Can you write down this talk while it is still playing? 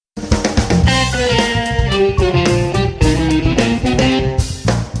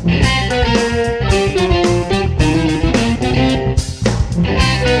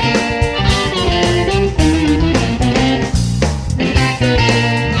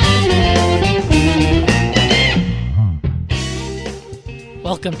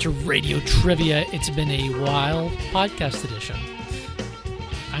Welcome to Radio Trivia. It's been a while, podcast edition.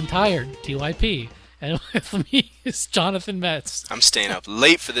 I'm tired, TYP. And with me is Jonathan Metz. I'm staying up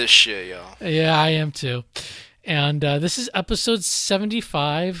late for this shit, y'all. Yeah, I am too. And this is episode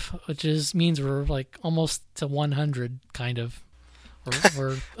 75, which means we're like almost to 100, kind of.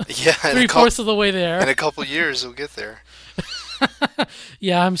 We're yeah, three-fourths of the way there. In a couple years, we'll get there.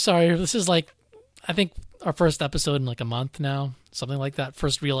 Yeah, I'm sorry. This is like, I think, our first episode in like a month now, something like that.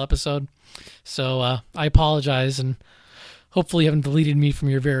 First real episode. So I apologize, and hopefully you haven't deleted me from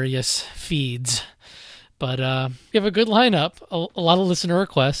your various feeds. But we have a good lineup, a lot of listener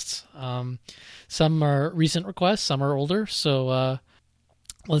requests. Some are recent requests, some are older. So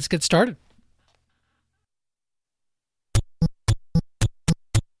let's get started.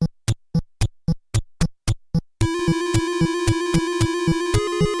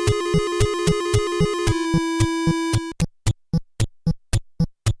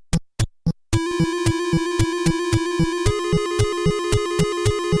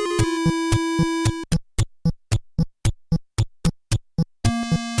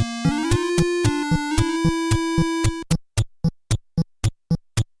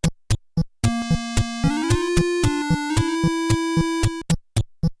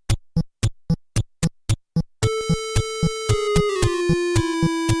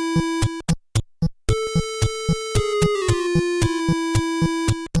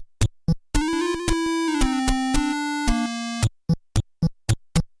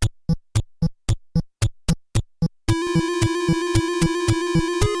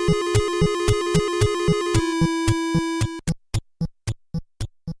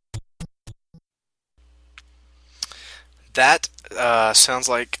 That sounds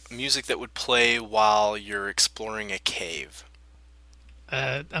like music that would play while you're exploring a cave.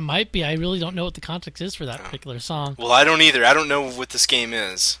 It might be. I really don't know what the context is for that particular song. Well, I don't either. I don't know what this game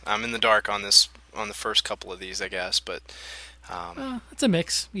is. I'm in the dark on the first couple of these, I guess. But it's a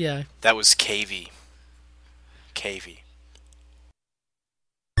mix. Yeah. That was cavey. Cavey.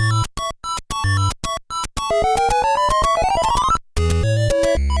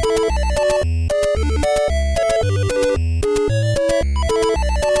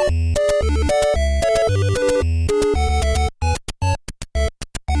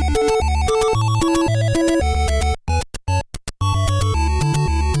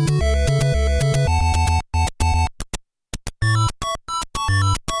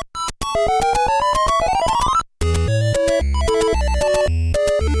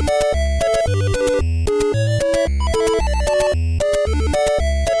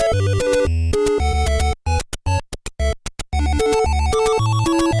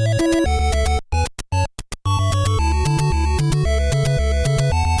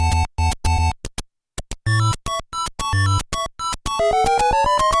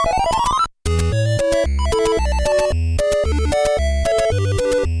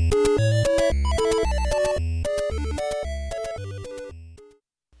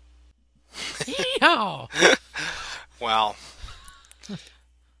 Wow.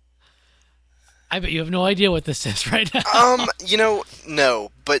 I bet you have no idea what this is right now.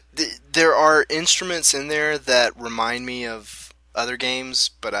 No, but there are instruments in there that remind me of other games,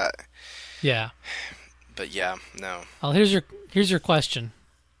 but yeah. But yeah, no. Well, here's your question.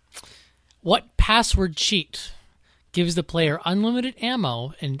 What password cheat gives the player unlimited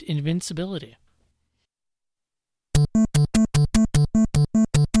ammo and invincibility?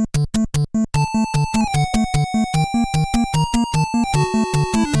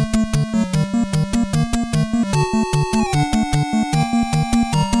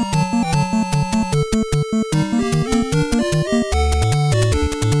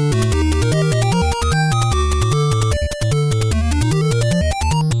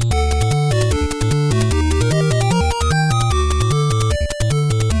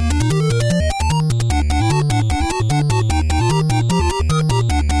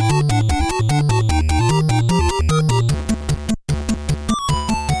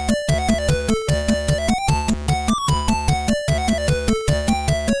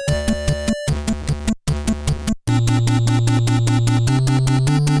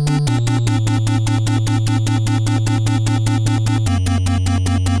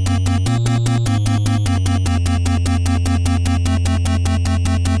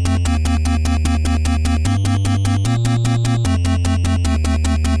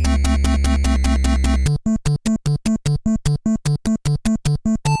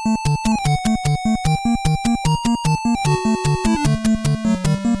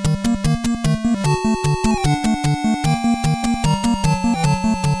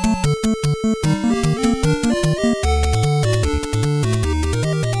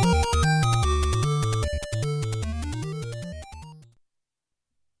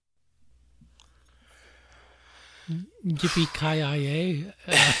 Yippee-ki-yay.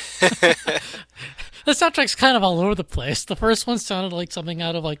 The soundtrack's kind of all over the place. The first one sounded like something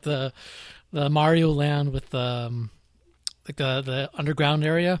out of like the Mario Land with like the underground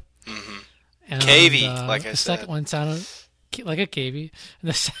area. Mm-hmm. And, Cavey, like I the said. second one sounded like a cavey, and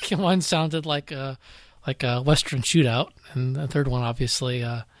the second one sounded like a Western shootout, and the third one obviously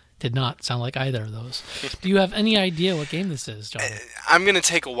did not sound like either of those. Do you have any idea what game this is, John? I'm going to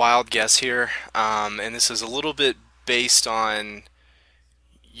take a wild guess here, and this is a little bit based on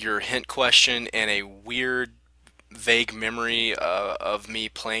your hint question and a weird, vague memory of me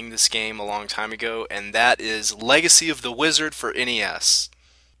playing this game a long time ago, and that is Legacy of the Wizard for NES.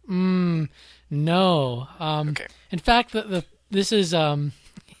 No. Okay. In fact, this is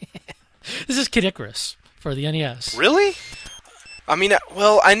this is Kid Icarus for the NES. Really? I mean,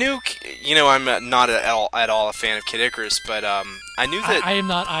 well, I knew, I'm not at all a fan of Kid Icarus, but I knew that I am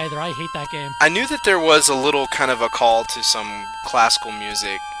not either. I hate that game. I knew that there was a little kind of a call to some classical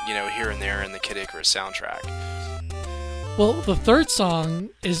music, here and there in the Kid Icarus soundtrack. Well, the third song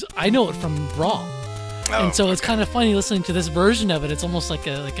I know it from Brawl. And so it's kind of funny listening to this version of it. It's almost like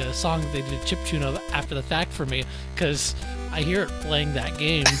a song they did a chiptune of after the fact for me, because I hear it playing that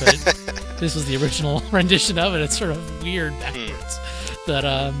game, but this was the original rendition of it. It's sort of weird backwards. But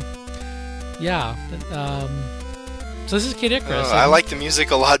yeah. So this is Kid Icarus. I like the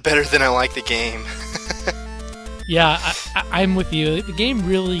music a lot better than I like the game. Yeah, I'm with you. The game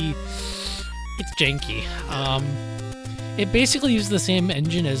really, it's janky. It basically uses the same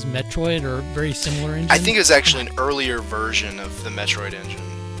engine as Metroid, or very similar engine. I think it was actually an earlier version of the Metroid engine.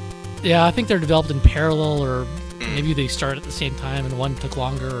 Yeah, I think they're developed in parallel, or maybe they started at the same time and one took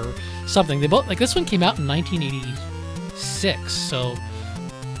longer or something. They both, like, this one came out in 1986, so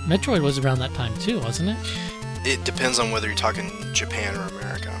Metroid was around that time too, wasn't it? It depends on whether you're talking Japan or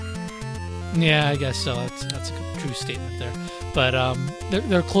America. Yeah, I guess so. That's a true statement there. But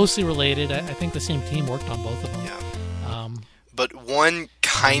they're closely related. I think the same team worked on both of them. Yeah. But one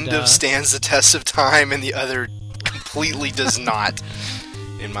kind of stands the test of time, and the other completely does not.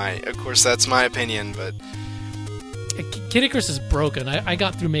 Of course, that's my opinion, but Kid Icarus is broken. I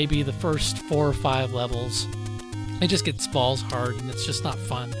got through maybe the first 4 or 5 levels. It just gets balls hard, and it's just not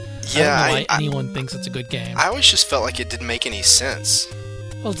fun. Yeah, I don't know why anyone thinks it's a good game. I always just felt like it didn't make any sense.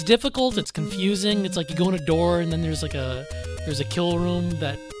 Well, it's difficult. It's confusing. It's like you go in a door, and then there's a kill room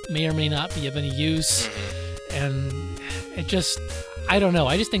that may or may not be of any use, and it just, I don't know.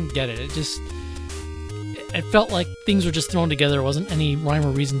 I just didn't get it. It felt like things were just thrown together. There wasn't any rhyme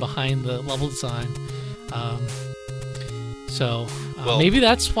or reason behind the level design. Well, maybe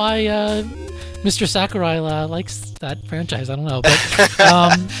that's why Mr. Sakurai likes that franchise. I don't know. But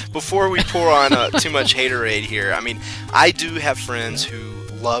before we pour on too much haterade here, I mean, I do have friends who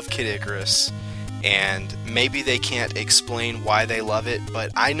love Kid Icarus, and maybe they can't explain why they love it,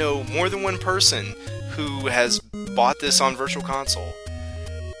 but I know more than one person who has bought this on Virtual Console,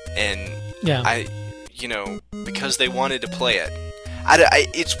 and yeah. Because they wanted to play it.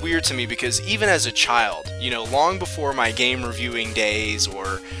 It's weird to me because even as a child, long before my game reviewing days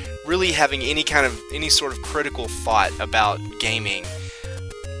or really having any sort of critical thought about gaming,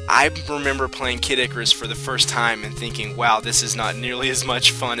 I remember playing Kid Icarus for the first time and thinking, wow, this is not nearly as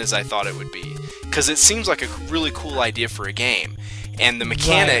much fun as I thought it would be. Because it seems like a really cool idea for a game. And the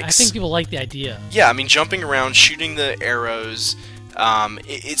mechanics... Right. I think people like the idea. Yeah, I mean, jumping around, shooting the arrows,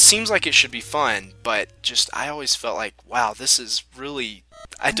 it seems like it should be fun, but I always felt like, wow, this is really...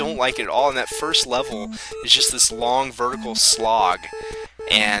 I don't like it at all. And that first level is just this long vertical slog.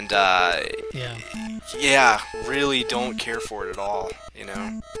 And, really don't care for it at all,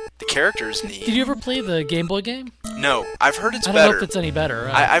 The character's neat. Did you ever play the Game Boy game? No, I've heard it's better. I don't know if it's any better.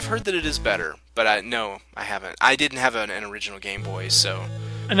 I've heard that it is better, but no, I haven't. I didn't have an original Game Boy, so...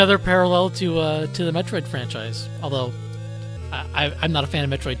 Another parallel to the Metroid franchise, although I'm not a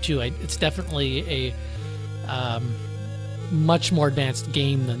fan of Metroid 2. It's definitely a much more advanced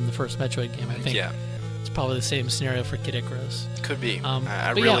game than the first Metroid game, I think. Yeah. It's probably the same scenario for Kid Icarus. Could be.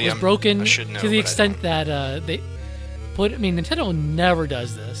 But it was broken to the extent that they put... I mean, Nintendo never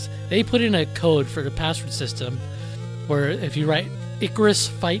does this. They put in a code for the password system where if you write Icarus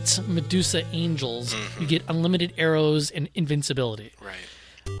fights Medusa angels, you get unlimited arrows and invincibility. Right.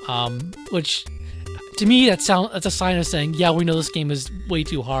 Which, to me, that's a sign of saying, yeah, we know this game is way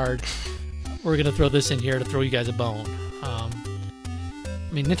too hard. We're going to throw this in here to throw you guys a bone.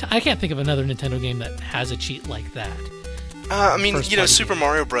 I mean, I can't think of another Nintendo game that has a cheat like that. Super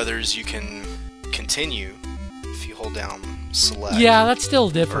Mario Brothers, you can continue if you hold down select. Yeah, that's still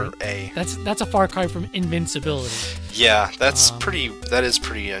different. Or A. That's a far cry from invincibility. Yeah, that's Um, pretty. That is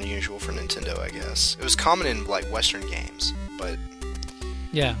pretty unusual for Nintendo, I guess. It was common in like Western games, but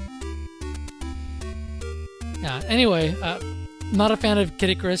Yeah. Yeah. Anyway, not a fan of Kid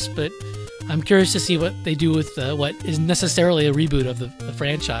Icarus, but I'm curious to see what they do with what is necessarily a reboot of the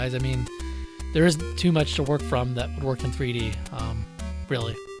franchise. I mean, there isn't too much to work from that would work in 3D,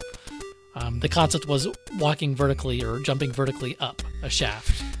 really. The concept was walking vertically or jumping vertically up a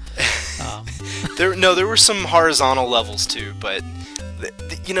shaft. there were some horizontal levels too, but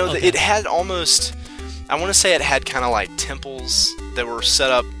Okay. it had almost. I want to say it had kind of like temples that were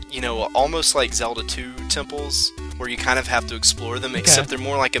set up, almost like Zelda 2 temples, where you kind of have to explore them, except they're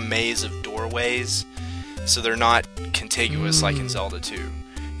more like a maze of doorways, so they're not contiguous like in Zelda 2.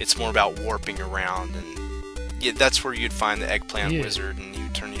 It's more about warping around, and yeah, that's where you'd find the eggplant wizard, and you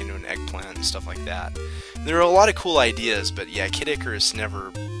turn into an eggplant and stuff like that. There are a lot of cool ideas, but yeah, Kid Icarus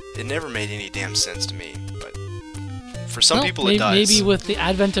never made any damn sense to me. But for some people, it does. Maybe with the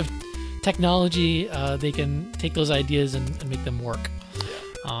advent of technology, they can take those ideas and make them work.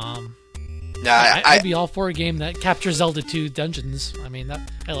 I'd be all for a game that captures Zelda 2 dungeons. I mean,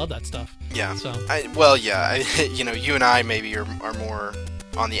 I love that stuff. Yeah. So. You and I maybe are more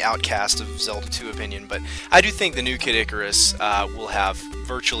on the outcast of Zelda 2 opinion, but I do think the new Kid Icarus will have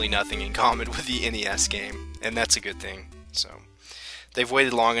virtually nothing in common with the NES game, and that's a good thing. So they've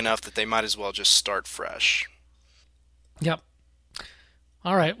waited long enough that they might as well just start fresh. Yep.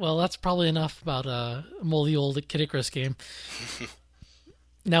 All right. Well, that's probably enough about a moldy old Kid Icarus game.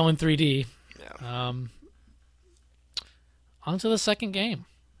 Now in 3D. Yeah. On to the second game.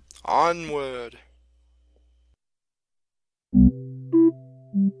 Onward.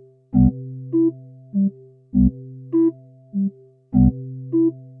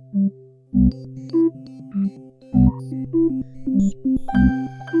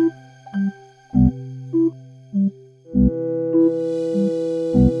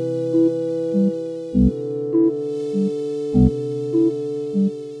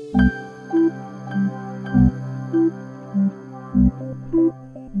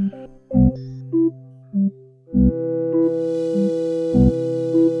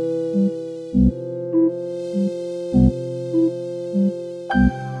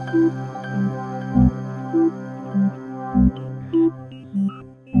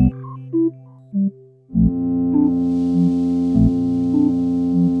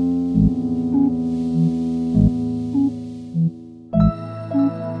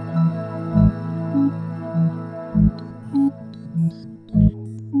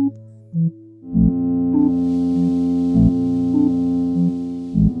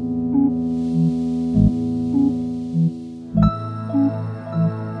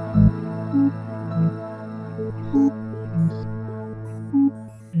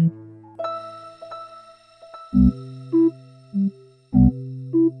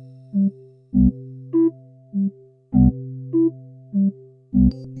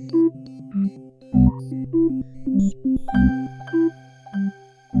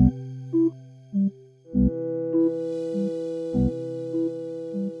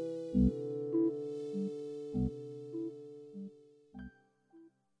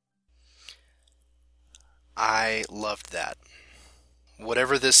 I loved that.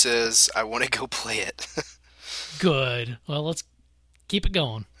 Whatever this is, I want to go play it. Good. Well, let's keep it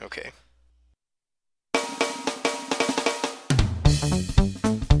going. Okay.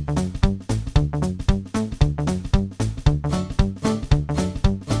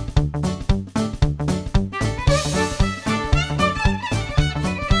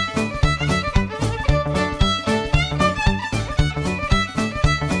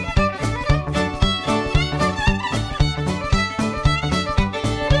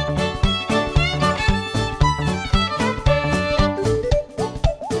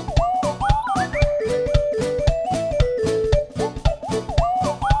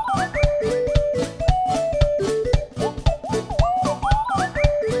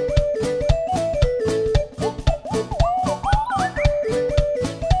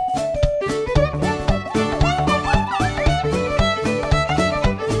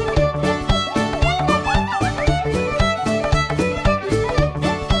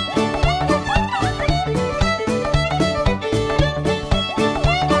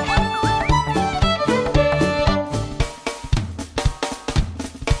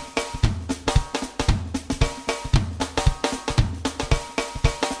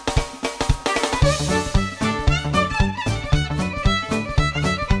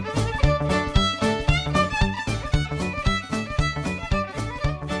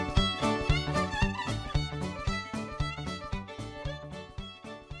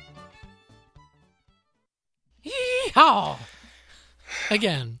 Yeehaw!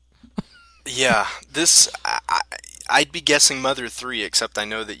 Again. Yeah, I'd be guessing Mother 3, except I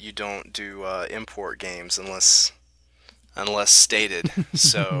know that you don't do import games unless stated.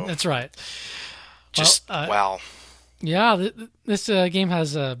 So That's right. just wow. Yeah, this game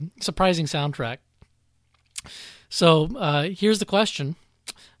has a surprising soundtrack. So here's the question.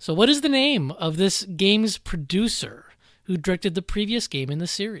 So what is the name of this game's producer who directed the previous game in the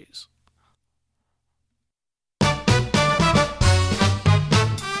series?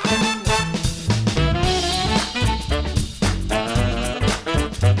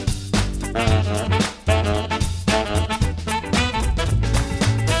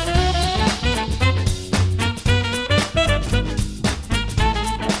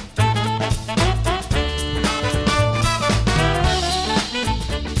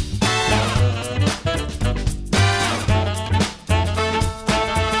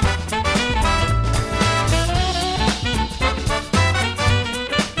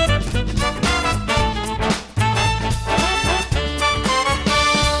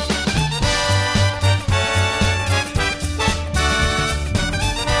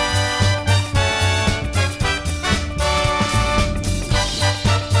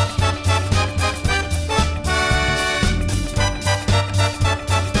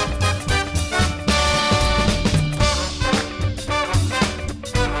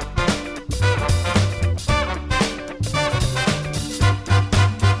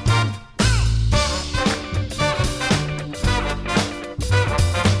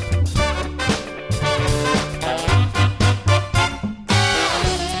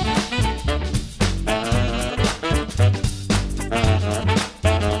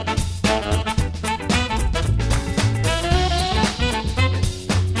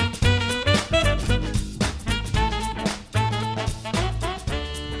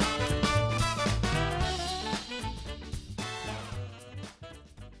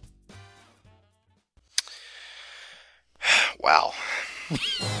 Wow.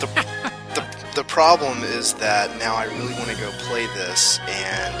 The problem is that now I really want to go play this,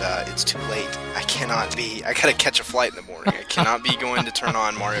 and it's too late. I gotta catch a flight in the morning. I cannot be going to turn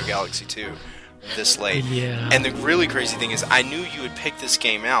on Mario Galaxy 2 this late. Yeah. And the really crazy thing is, I knew you would pick this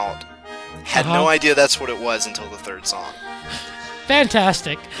game out, had no idea that's what it was until the third song.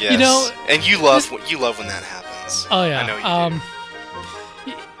 Fantastic. Yes. You know, and you love when that happens. Oh yeah. I know you do.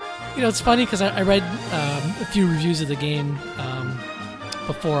 You know, it's funny because I read a few reviews of the game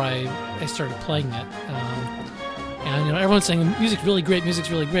before I started playing it, and you know, everyone's saying music's really great,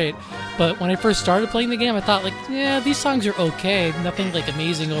 but when I first started playing the game, I thought like, yeah, these songs are okay, nothing like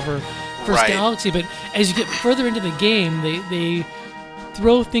amazing over First Galaxy, but as you get further into the game, they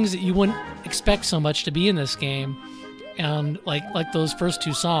throw things that you wouldn't expect so much to be in this game, and like those first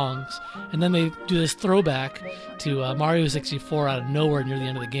two songs, and then they do this throwback to Mario 64 out of nowhere near the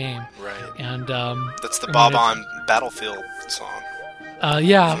end of the game. Right. And that's the Bob on Battlefield song.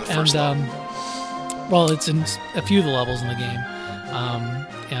 Yeah, and well, it's in a few of the levels in the game,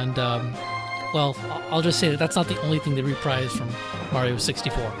 well, I'll just say that that's not the only thing they reprised from Mario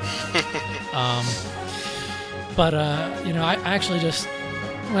 64. But you know, I actually just,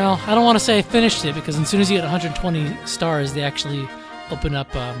 well, I don't want to say I finished it, because as soon as you get 120 stars, they actually open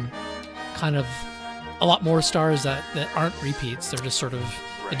up kind of a lot more stars that aren't repeats. They're just sort of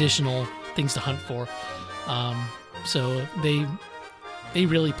additional things to hunt for. So they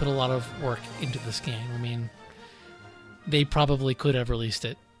really put a lot of work into this game. I mean, they probably could have released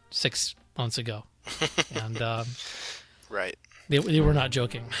it 6 months ago, and right. They were not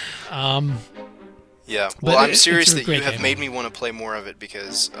joking. Yeah, well, I'm serious that you have made me want to play more of it,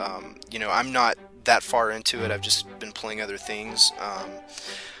 because, you know, I'm not that far into it. I've just been playing other things,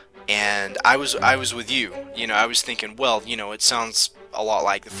 and I was with you. You know, I was thinking, well, you know, it sounds a lot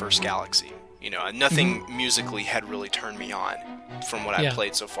like the first Galaxy. You know, and nothing musically had really turned me on from what I've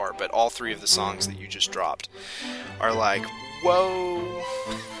played so far, but all three of the songs that you just dropped are like, whoa.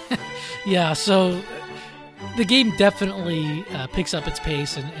 Yeah, so the game definitely picks up its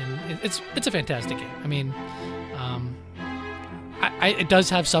pace, and it's a fantastic game. I mean, it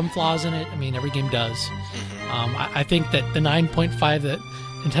does have some flaws in it. I mean, every game does. Mm-hmm. I think that the 9.5 that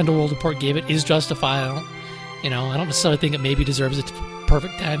Nintendo World Report gave it is justified. I don't necessarily think it maybe deserves a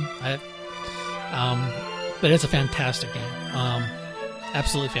perfect 10. But it's a fantastic game.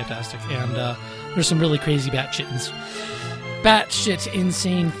 Absolutely fantastic. And there's some really crazy batshit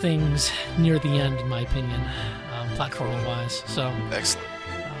insane things near the end, in my opinion, platform-wise. So excellent.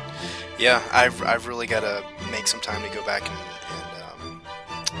 Yeah, I've really got to make some time to go back and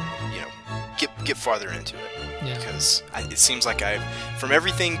you know, get farther into it. Yeah. Because it seems like from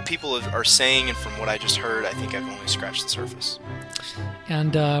everything people are saying and from what I just heard, I think I've only scratched the surface.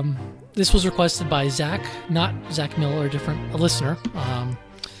 And this was requested by Zach, not Zach Miller, a listener.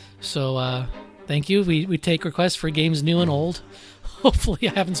 So thank you. We take requests for games new and old. Hopefully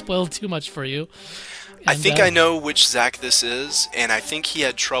I haven't spoiled too much for you. And, I think I know which Zach this is, and I think he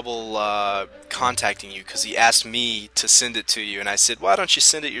had trouble contacting you because he asked me to send it to you, and I said, why don't you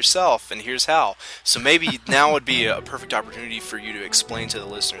send it yourself, and here's how. So maybe now would be a perfect opportunity for you to explain to the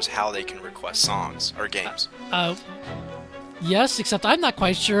listeners how they can request songs or games. Yes, except I'm not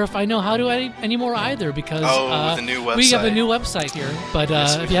quite sure if I know how to anymore either, because with the new website. We have a new website here. But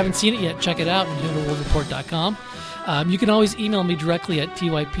Yes, if you haven't seen it yet, check it out, NintendoWorldReport.com. You can always email me directly at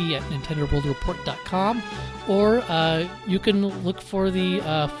typ@nintendoworldreport.com, or you can look for the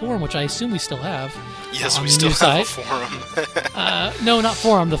forum, which I assume we still have. Yes, on we the still new have site. a forum. No, not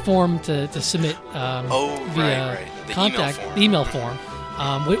forum. The form to submit via right. The contact, email form. the email form,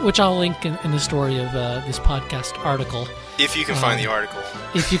 which I'll link in the story of this podcast article. If you can find the article.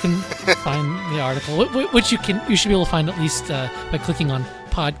 If you can find the article, which you should be able to find at least by clicking on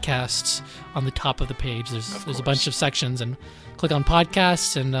podcasts on the top of the page. There's a bunch of sections, and click on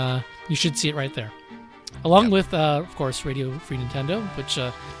podcasts, and you should see it right there. Along with, of course, Radio Free Nintendo, which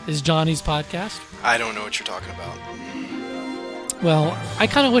is Johnny's podcast. I don't know what you're talking about. Well, I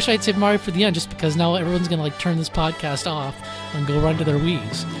kind of wish I'd saved Mario for the end, just because now everyone's going to turn this podcast off and go run to their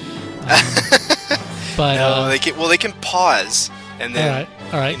Wiis. But no, they can pause and then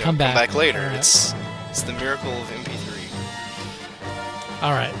all right, come back later. All right. It's the miracle of MP3.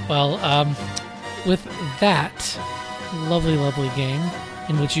 All right. Well, with that lovely, lovely game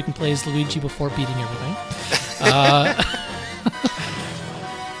in which you can play as Luigi before beating everything.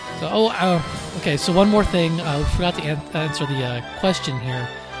 Okay. So one more thing. We forgot to answer the question here.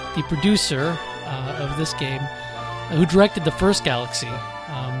 The producer of this game, who directed the first Galaxy,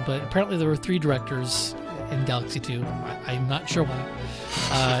 but apparently there were 3 directors in Galaxy 2. I'm not sure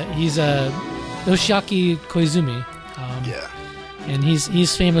why. He's Yoshiaki Koizumi. Yeah. And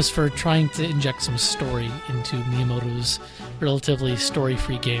he's famous for trying to inject some story into Miyamoto's relatively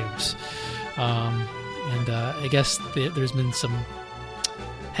story-free games. And I guess there's been some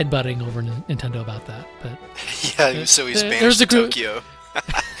headbutting over Nintendo about that. But yeah, so he's banished to Tokyo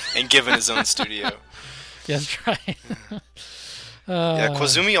and given his own studio. Yeah, that's right. Yeah,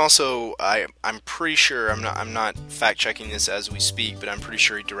 Koizumi also, I'm pretty sure, I'm not fact-checking this as we speak, but I'm pretty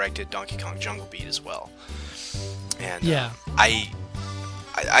sure he directed Donkey Kong Jungle Beat as well. And yeah. I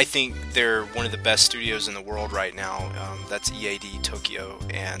think they're one of the best studios in the world right now. That's EAD Tokyo,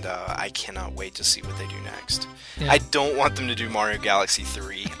 and I cannot wait to see what they do next. Yeah. I don't want them to do Mario Galaxy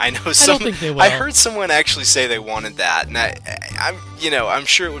 3. I don't think they will. I heard someone actually say they wanted that, and I'm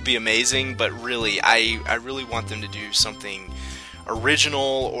sure it would be amazing, but really, I really want them to do something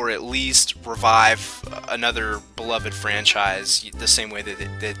original, or at least revive another beloved franchise the same way that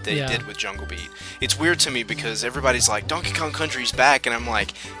they did with Jungle Beat. It's weird to me because everybody's like, Donkey Kong Country's back, and I'm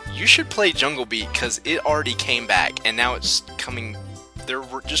like, you should play Jungle Beat because it already came back, and now it's coming. They're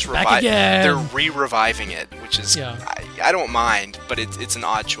just they're re-reviving it, which is I don't mind, but it's an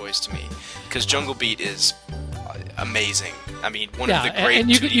odd choice to me because Jungle Beat is amazing. I mean, one of the great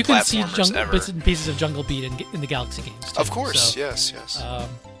 2D you can see ever. bits and pieces of Jungle Beat in the Galaxy games, too. Of course, so, yes.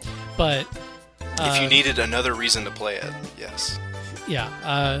 But if you needed another reason to play it, yes.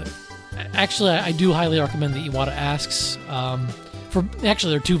 Yeah. Actually, I do highly recommend the Iwata Asks.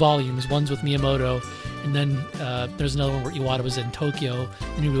 Actually, there are 2 volumes. One's with Miyamoto, and then there's another one where Iwata was in Tokyo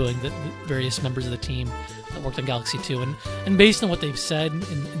interviewing the various members of the team that worked on Galaxy 2. And based on what they've said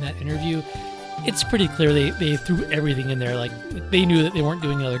in that interview, it's pretty clear they threw everything in there. Like, they knew that they weren't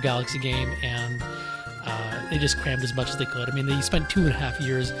doing another Galaxy game, and they just crammed as much as they could. I mean, they spent 2.5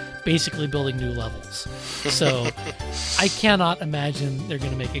 years basically building new levels. So I cannot imagine they're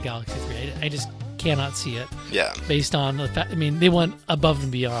going to make a Galaxy 3. I just cannot see it. Yeah. Based on the fact, I mean, they went above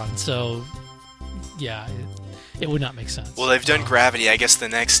and beyond. So, yeah, it would not make sense. Well, they've done Gravity. I guess the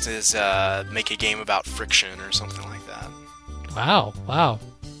next is make a game about friction or something like that. Wow.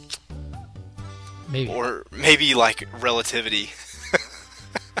 Maybe. Or maybe like Relativity.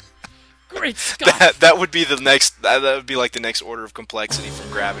 Great Scott! That would be the next. That would be like the next order of complexity from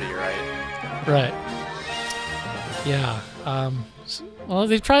Gravity, right? Right. Yeah. Well,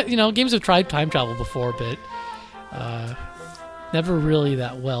 they've tried. Games have tried time travel before, but never really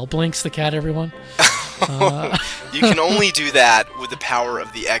that well. Blinks the cat, everyone. You can only do that with the power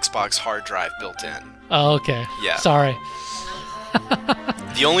of the Xbox hard drive built in. Oh, okay. Yeah. Sorry.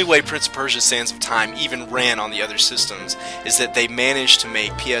 The only way Prince of Persia: Sands of Time even ran on the other systems is that they managed to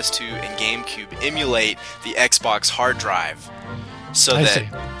make PS2 and GameCube emulate the Xbox hard drive, so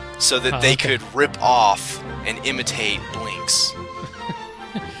that they could rip off and imitate Blinks.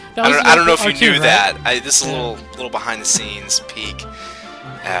 I don't know if you knew that. This is a little behind the scenes peek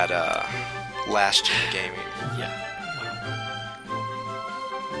at last gen gaming. Yeah.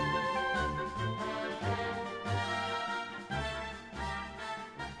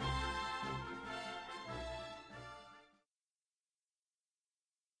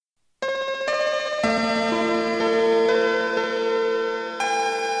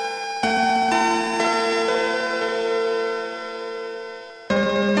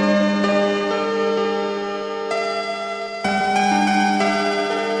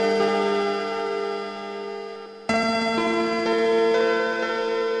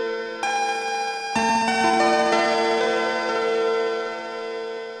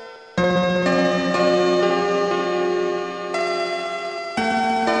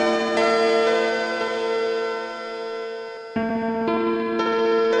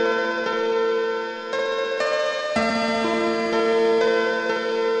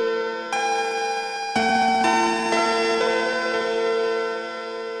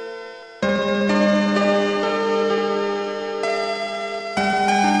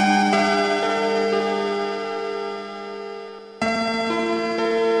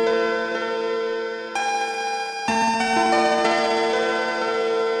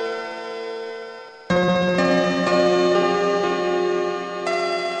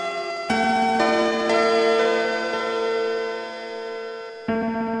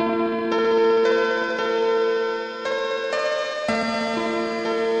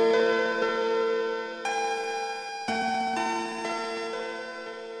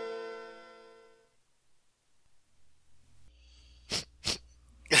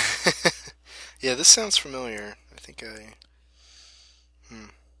 Yeah, this sounds familiar. I think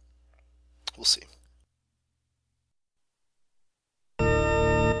we'll see.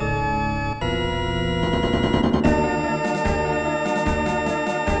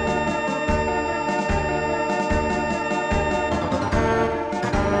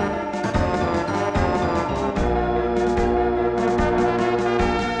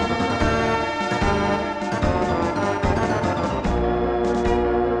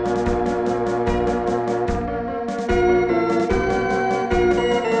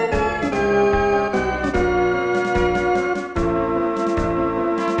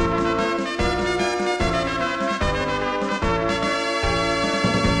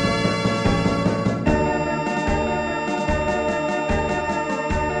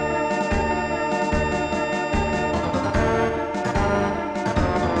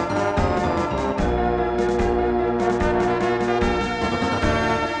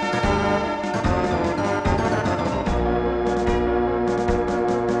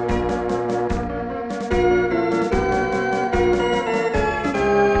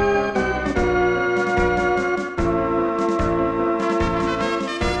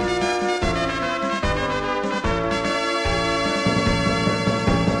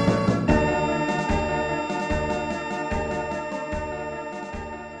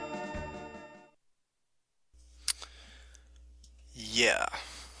 Yeah.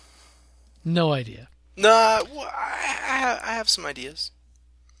 No idea. Nah, I have some ideas.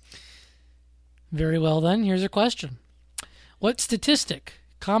 Very well then, here's a question. What statistic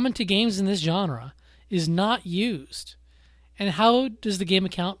common to games in this genre is not used? And how does the game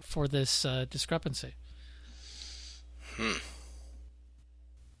account for this discrepancy?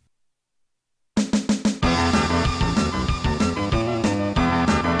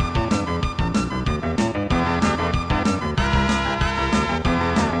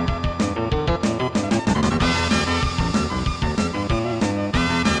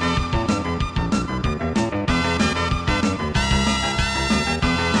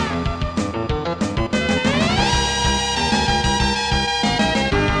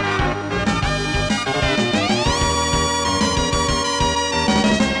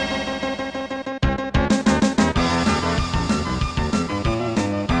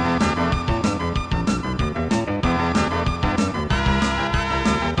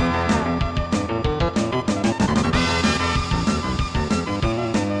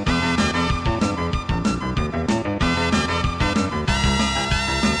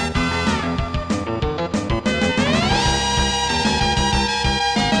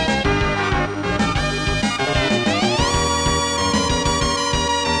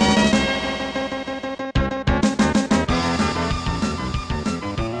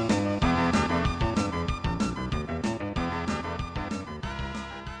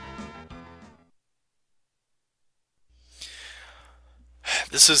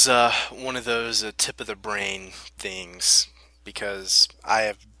 This is one of those tip of the brain things because I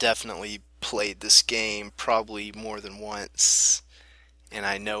have definitely played this game probably more than once, and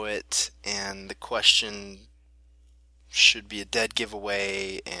I know it, and the question should be a dead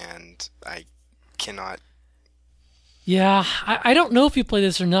giveaway, and I cannot. Yeah, I don't know if you play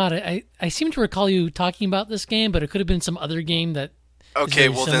this or not. I seem to recall you talking about this game, but it could have been some other game that. Okay,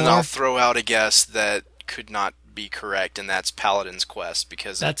 well then I'll throw out a guess that could not be correct, and that's Paladin's Quest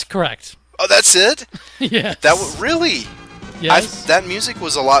because that's correct. Oh, that's it? Yes. Really? Yes. That music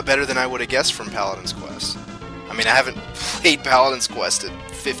was a lot better than I would have guessed from Paladin's Quest. I mean, I haven't played Paladin's Quest in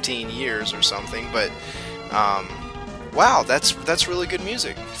 15 years or something, but wow, that's really good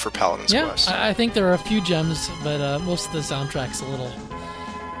music for Paladin's Quest. Yeah, I think there are a few gems, but most of the soundtrack's a little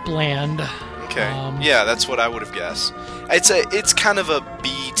bland. Okay, yeah, that's what I would have guessed. It's kind of a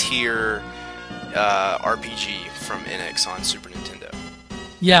B tier RPG from Enix on Super Nintendo.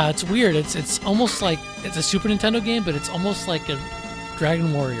 Yeah, it's weird. It's almost like it's a Super Nintendo game, but it's almost like a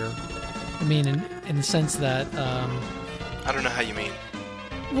Dragon Warrior. I mean, in the sense that I don't know how you mean.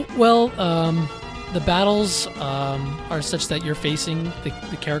 Well, the battles are such that you're facing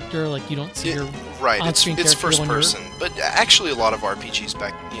the character, like you don't see your right. on-screen It's character first person, but actually a lot of RPGs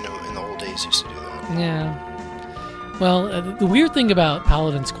back in the old days used to do that. Yeah. Well, the weird thing about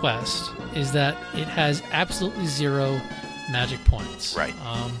Paladin's Quest is that it has absolutely zero magic points. Right.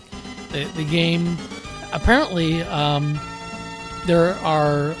 The game apparently there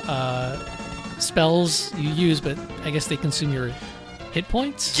are spells you use, but I guess they consume your hit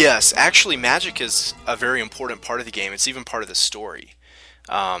points? Yes, actually magic is a very important part of the game. It's even part of the story.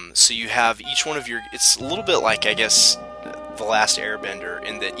 So you have each one of your... It's a little bit like, I guess, The Last Airbender,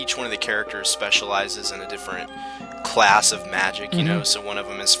 in that each one of the characters specializes in a different class of magic, you know? So one of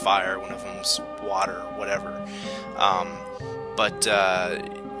them is fire, one of them's water, whatever.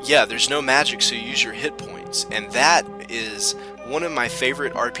 Yeah, there's no magic, so you use your hit points. And that is one of my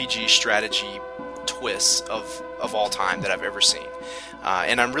favorite RPG strategy twists of all time that I've ever seen.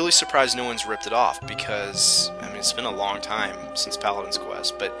 And I'm really surprised no one's ripped it off because, I mean, it's been a long time since Paladin's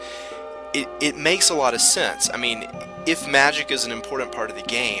Quest, but it makes a lot of sense. I mean, if magic is an important part of the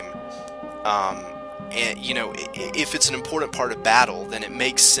game, and, you know, if it's an important part of battle, then it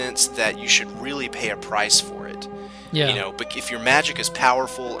makes sense that you should really pay a price for it. Yeah. You know, but if your magic is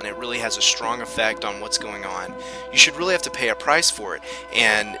powerful and it really has a strong effect on what's going on, you should really have to pay a price for it.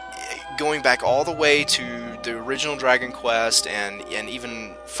 And going back all the way to the original Dragon Quest and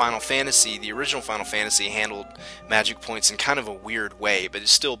even Final Fantasy, the original Final Fantasy handled magic points in kind of a weird way, but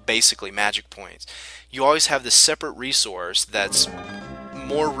it's still basically magic points. You always have this separate resource that's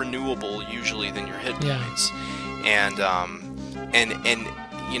more renewable usually than your hit points. And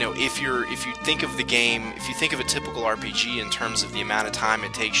you know, if you think of the game, if you think of a typical RPG in terms of the amount of time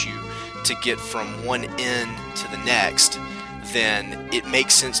it takes you to get from one end to the next, then it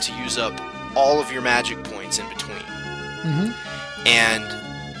makes sense to use up all of your magic points in between. And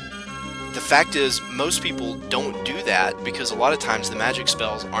the fact is, most people don't do that because a lot of times the magic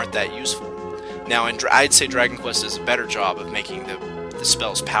spells aren't that useful. Now, I'd say Dragon Quest does a better job of making the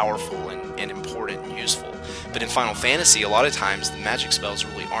spells powerful and important and useful. But in Final Fantasy, a lot of times the magic spells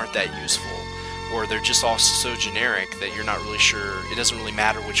really aren't that useful, or they're just all so generic that you're not really sure, it doesn't really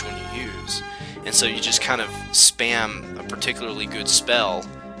matter which one you use. And so you just kind of spam a particularly good spell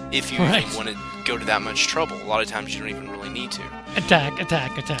if you even want to go to that much trouble. A lot of times you don't even really need to.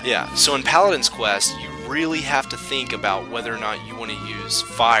 Attack. Yeah, so in Paladin's Quest, you really have to think about whether or not you want to use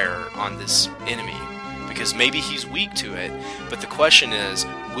fire on this enemy, because maybe he's weak to it, but the question is,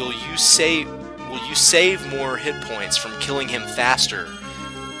 will you save more hit points from killing him faster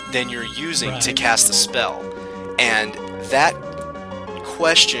than you're using to cast the spell? And that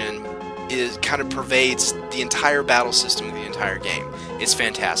question kind of pervades the entire battle system of the entire game. It's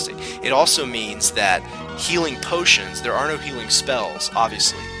fantastic. It also means that healing potions, there are no healing spells,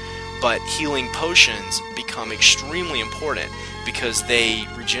 obviously, but healing potions become extremely important because they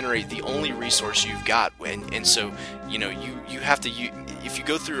regenerate the only resource you've got. And so, you know, you have to... if you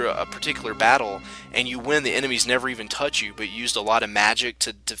go through a particular battle and you win, the enemies never even touch you, but you used a lot of magic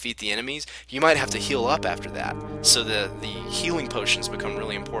to defeat the enemies, you might have to heal up after that. So the healing potions become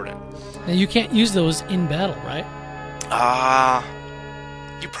really important. Now, you can't use those in battle, right?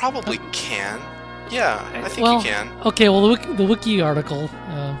 You probably can. Yeah, I think you can. Okay, well, the wiki article,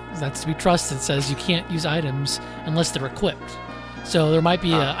 that's to be trusted, says you can't use items unless they're equipped. So there might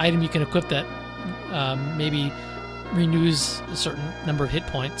be an item you can equip that maybe renews a certain number of hit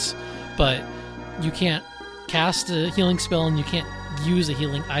points, but you can't cast a healing spell and you can't use a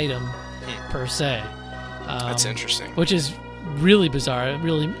healing item per se. That's interesting. Which is really bizarre. It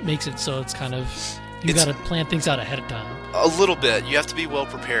really makes it so it's kind of you got to plan things out ahead of time. A little bit. You have to be well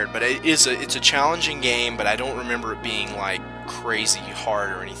prepared, but it's a challenging game. But I don't remember it being like crazy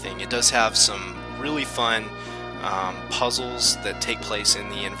hard or anything. It does have some really fun puzzles that take place in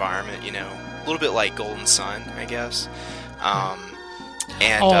the environment. You know, a little bit like Golden Sun, I guess.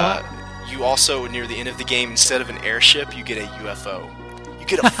 You also, near the end of the game, instead of an airship, you get a UFO. You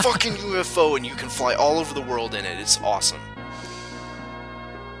get a fucking UFO, and you can fly all over the world in it. It's awesome.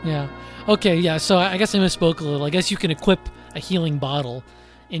 Yeah. Okay, yeah, so I guess I misspoke a little. I guess you can equip a healing bottle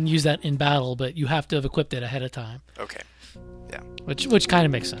and use that in battle, but you have to have equipped it ahead of time. Okay. Yeah. Which kind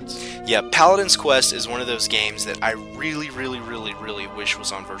of makes sense. Yeah, Paladin's Quest is one of those games that I really, really, really, really wish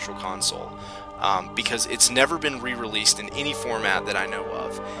was on Virtual Console. Because it's never been re-released in any format that I know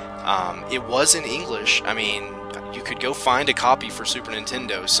of. It was in English. I mean, you could go find a copy for Super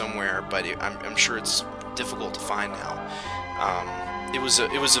Nintendo somewhere, but I'm sure it's difficult to find now. It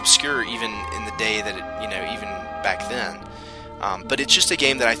was obscure even in the day that even back then. But it's just a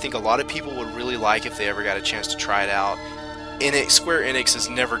game that I think a lot of people would really like if they ever got a chance to try it out. Square Enix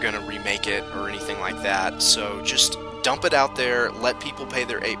is never going to remake it or anything like that, so just dump it out there, let people pay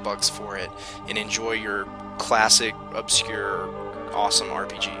their $8 for it, and enjoy your classic, obscure, awesome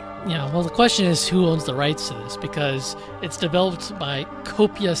RPG. Yeah, well, the question is who owns the rights to this, because it's developed by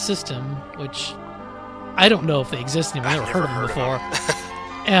Copia System, which I don't know if they exist anymore. I've never heard of them before.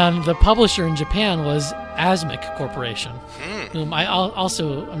 And the publisher in Japan was Asmik Corporation, whom I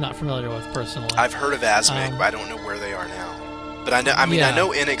also am not familiar with personally. I've heard of Asmik, but I don't know where they are now. But I know, I know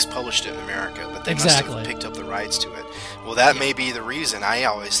Enix published it in America, but they must have picked up the rights to it. Well, that may be the reason. I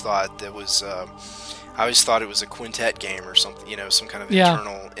always thought it was a Quintet game or something. Some kind of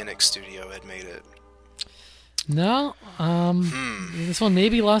internal Enix studio had made it. No, this one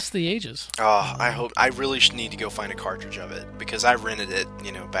maybe lost the ages. Oh, I really need to go find a cartridge of it, because I rented it.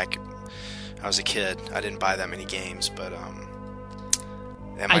 Back I was a kid. I didn't buy that many games, but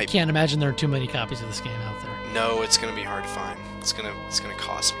I can't imagine there are too many copies of this game out there. No, it's going to be hard to find. It's gonna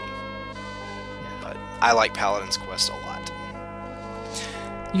cost me. Yeah. But I like Paladin's Quest a lot.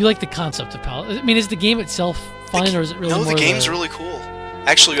 You like the concept of Paladin? I mean, is the game itself fun, or is it really? No, the game's really cool.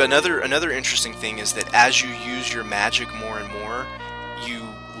 Actually, another interesting thing is that as you use your magic more and more, you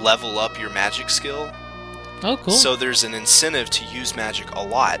level up your magic skill. Oh, cool. So there's an incentive to use magic a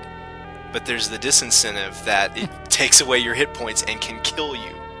lot, but there's the disincentive that it takes away your hit points and can kill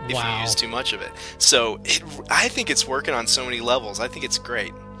you if you use too much of it. So I think it's working on so many levels. I think it's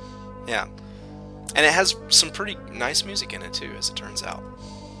great. Yeah. And it has some pretty nice music in it, too, as it turns out.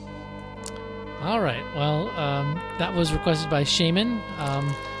 All right. Well, that was requested by Shaman,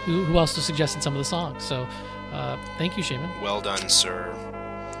 who also suggested some of the songs. So thank you, Shaman. Well done, sir.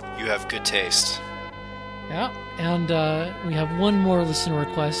 You have good taste. Yeah. And we have one more listener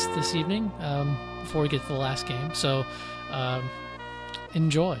request this evening before we get to the last game. So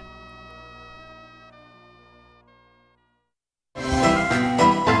enjoy.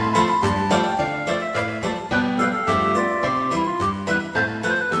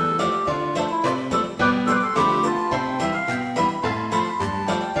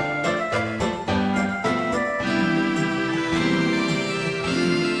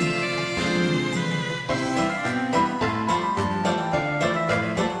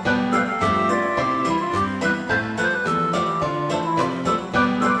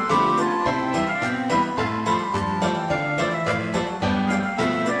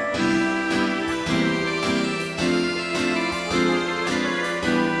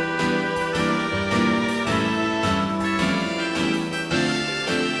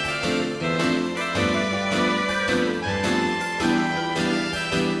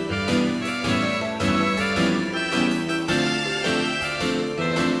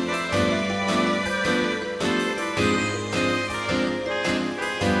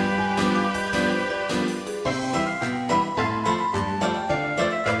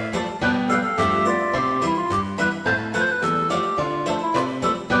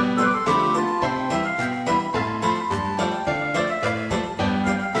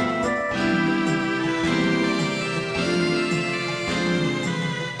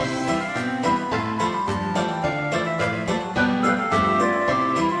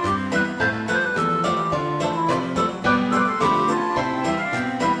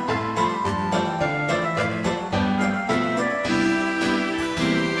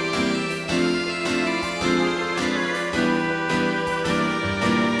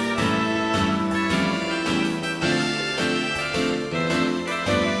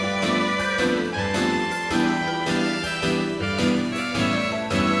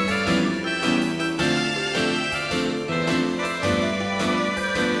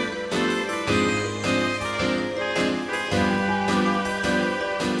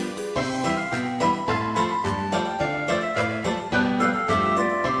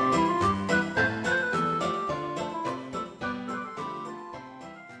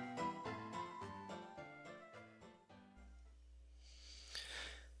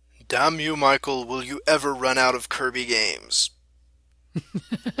 Damn you, Michael, will you ever run out of Kirby games?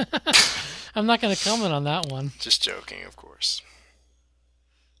 I'm not going to comment on that one. Just joking, of course.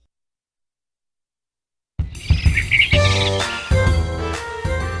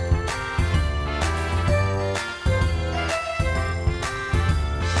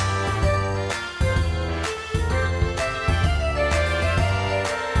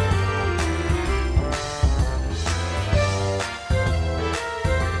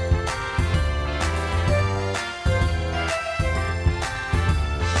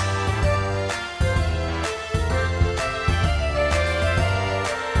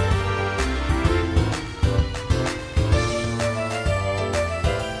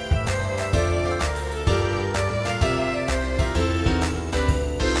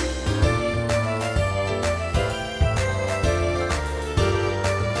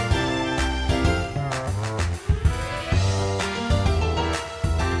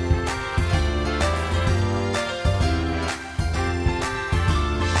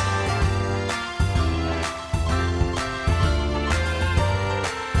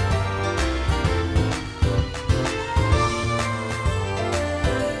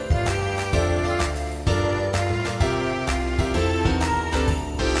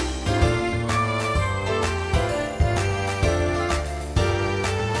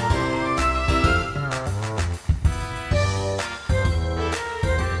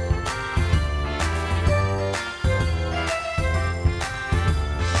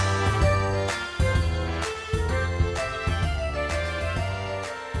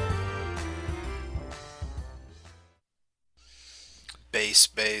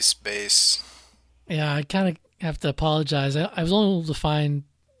 Bass. Yeah, I kind of have to apologize. I was only able to find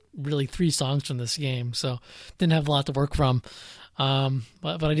really 3 songs from this game, so didn't have a lot to work from.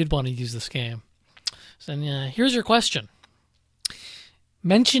 But I did want to use this game. So here's your question.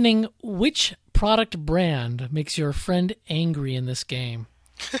 Mentioning which product brand makes your friend angry in this game?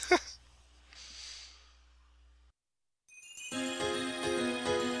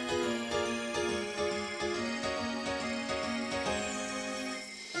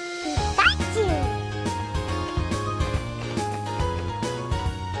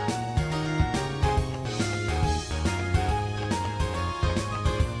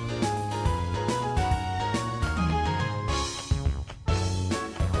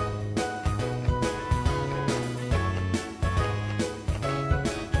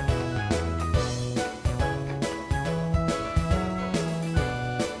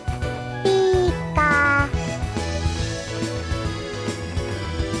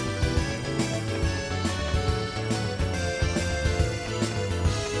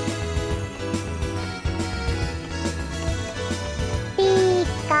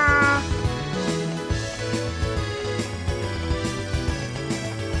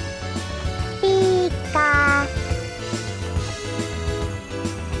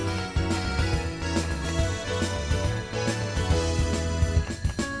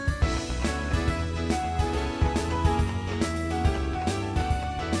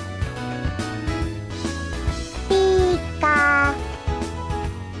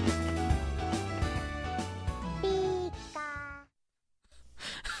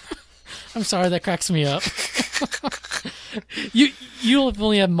 I'm sorry, that cracks me up. you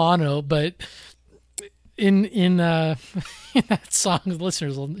only have mono, but in that song, the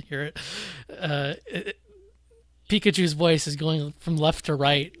listeners will hear it. Pikachu's voice is going from left to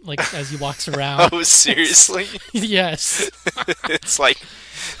right, like as he walks around. Oh, seriously? Yes. It's like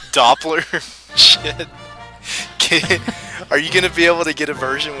Doppler shit. Are you going to be able to get a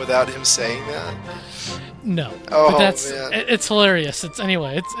version without him saying that? No. Oh, but that's man. It's hilarious. It's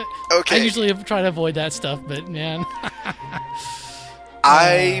Okay. I usually try to avoid that stuff, but man.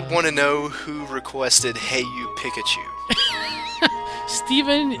 I want to know who requested "Hey You Pikachu."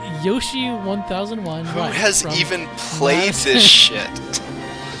 Steven Yoshi 1001. Who right, has from even played Madison. this shit?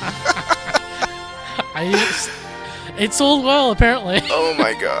 It sold well, apparently. Oh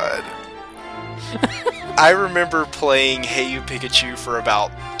my god. I remember playing Hey You Pikachu for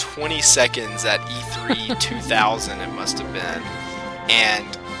about 20 seconds at E3 2000, it must have been.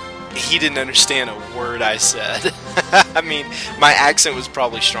 And he didn't understand a word I said. I mean, my accent was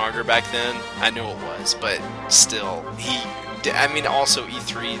probably stronger back then. I know it was, but still, also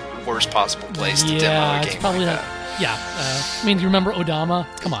E3, worst possible place to demo a game it's probably like not. that. Yeah, I mean, do you remember Odama?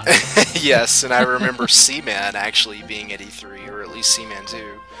 Come on. Yes, and I remember Seaman actually being at E3, or at least Seaman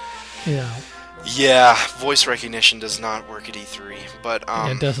 2. Yeah. Yeah, voice recognition does not work at E3, but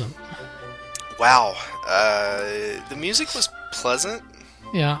It doesn't. wow, the music was pleasant.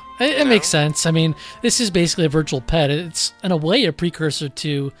 Yeah, it makes sense. I mean, this is basically a virtual pet. It's, in a way, a precursor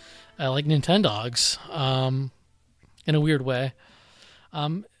to like Nintendogs, in a weird way.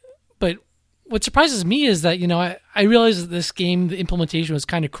 But what surprises me is that, I realize that this game, the implementation was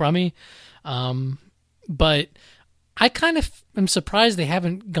kind of crummy, but I kind of am surprised they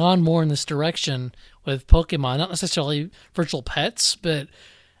haven't gone more in this direction with Pokemon, not necessarily virtual pets, but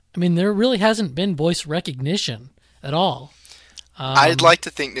I mean, there really hasn't been voice recognition at all. I'd like to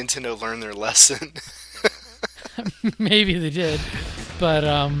think Nintendo learned their lesson. Maybe they did, but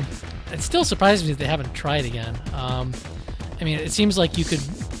it still surprises me that they haven't tried again. I mean, it seems like you could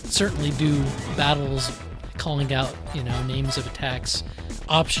certainly do battles calling out, names of attacks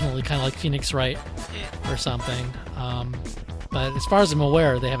optionally, kind of like Phoenix Wright or something. But as far as I'm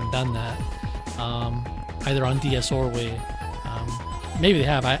aware, they haven't done that, either on DS or Wii. Maybe they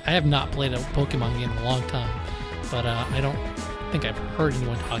have. I have not played a Pokemon game in a long time, but I don't think I've heard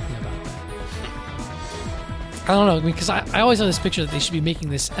anyone talking about that. I don't know, because I always have this picture that they should be making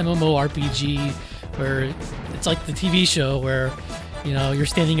this MMORPG where it's like the TV show where, you're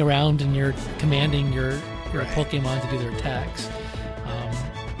standing around and you're commanding your Pokemon to do their attacks,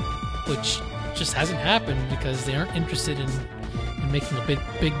 which just hasn't happened because they aren't interested in making a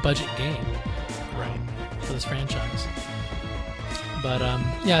big budget game for this franchise. But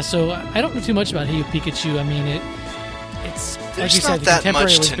so I don't know too much about Hey You Pikachu. I mean, it's like you said, the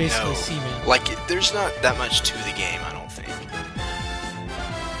contemporary was basically Seaman. Like, there's not that much to the game, I don't think.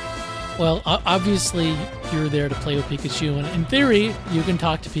 Well, obviously you're there to play with Pikachu, and in theory you can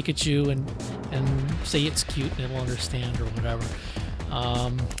talk to Pikachu and say it's cute and it'll understand or whatever.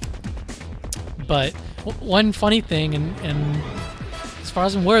 But one funny thing, and as far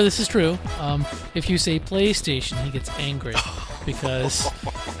as I'm aware, this is true. If you say PlayStation, he gets angry because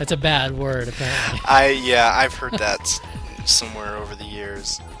that's a bad word, apparently. I've heard that somewhere over the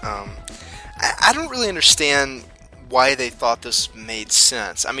years. I don't really understand why they thought this made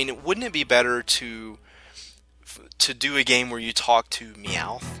sense. I mean, wouldn't it be better to do a game where you talk to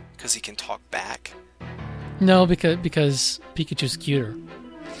Meowth because he can talk back? No, because Pikachu's cuter.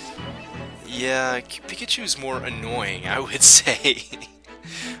 Yeah, Pikachu's more annoying, I would say.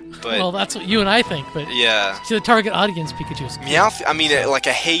 But, well, that's what you and I think, but yeah, to the target audience, Pikachu's cute. Meowth, I mean, like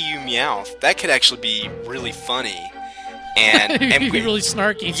a Hey You Meowth, that could actually be really funny. And be really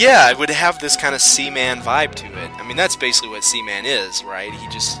snarky. Yeah, it would have this kind of Seaman vibe to it. I mean, that's basically what Seaman is, right?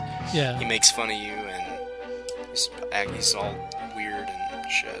 He makes fun of you, and he's all weird and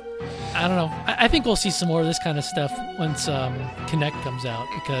shit. I don't know. I think we'll see some more of this kind of stuff once Kinect comes out,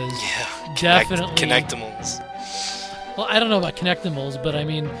 because definitely Kinectimals. Well, I don't know about Kinectimals, but I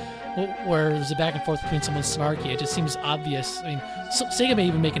mean, where there's a back and forth between someone snarky, it just seems obvious. I mean, Sega may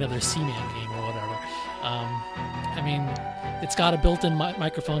even make another Seaman game or whatever. I mean, it's got a built-in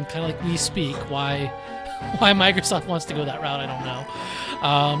microphone, kind of like We Speak. Why Microsoft wants to go that route, I don't know.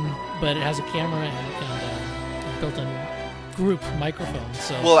 But it has a camera and a built-in group microphone.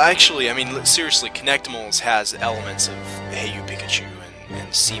 So. Well, actually, I mean, seriously, Kinectimals has elements of Hey You Pikachu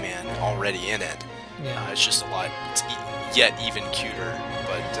and Seaman already in it. Yeah. It's just a lot. It's yet even cuter,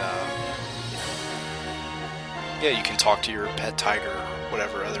 but yeah, you can talk to your pet tiger or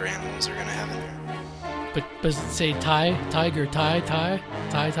whatever other animals they're gonna have in there. But does it say tiger, tiger?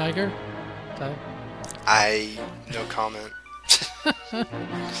 No comment.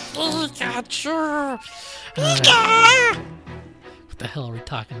 Pikachu! What the hell are we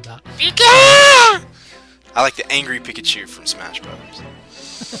talking about? I like the angry Pikachu from Smash Brothers.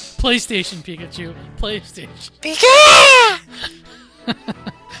 PlayStation Pikachu. PlayStation. Pikachu!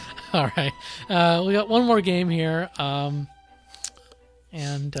 All right. We got one more game here. And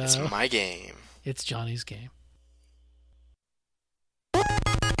it's my game. It's Johnny's game.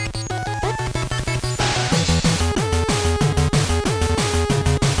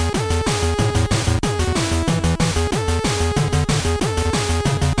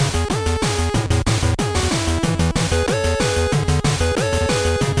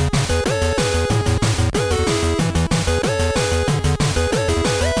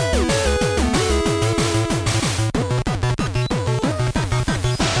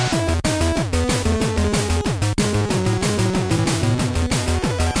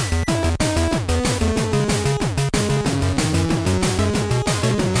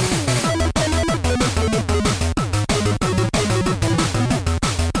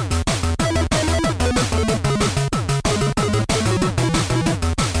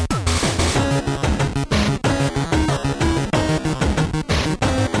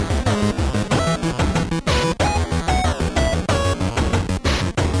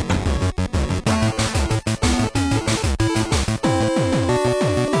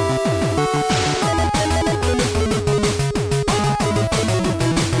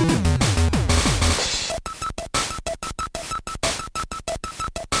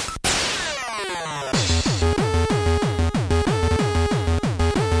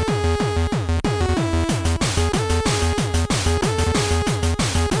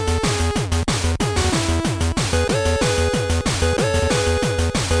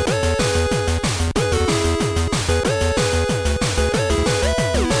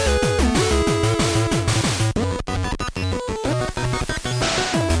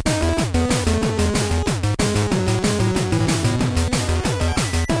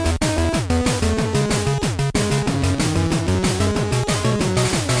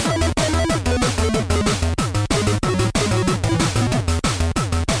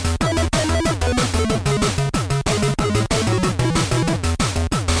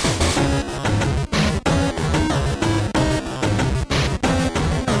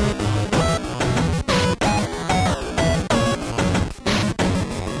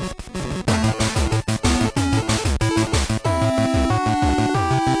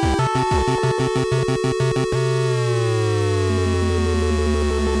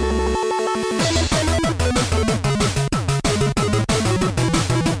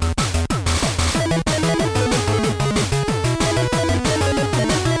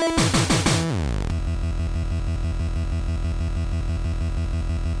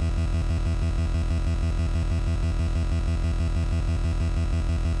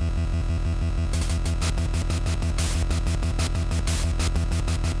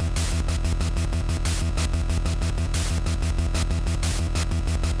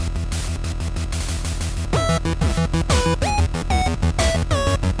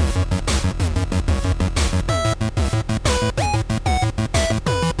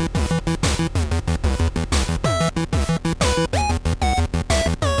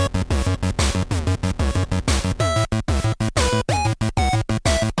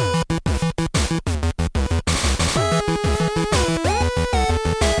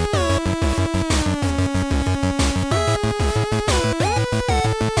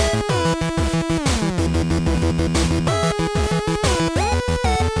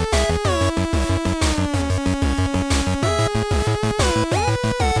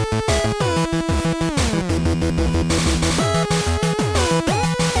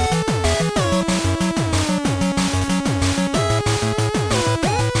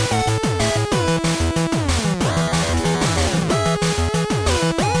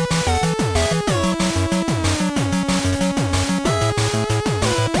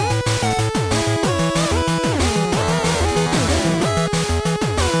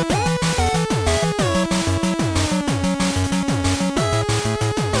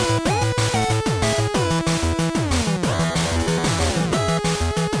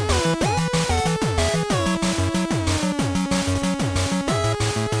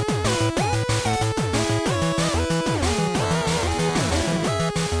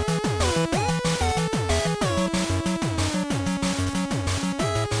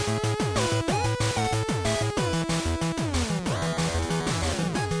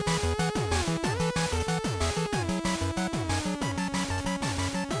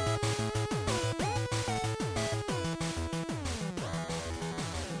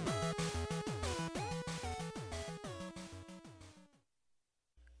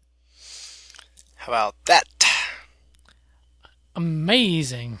 How about that?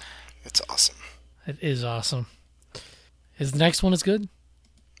 Amazing. It's awesome. It is awesome. Is the next one as good?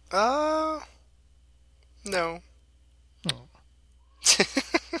 No. Oh.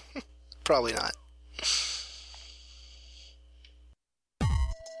 Probably not.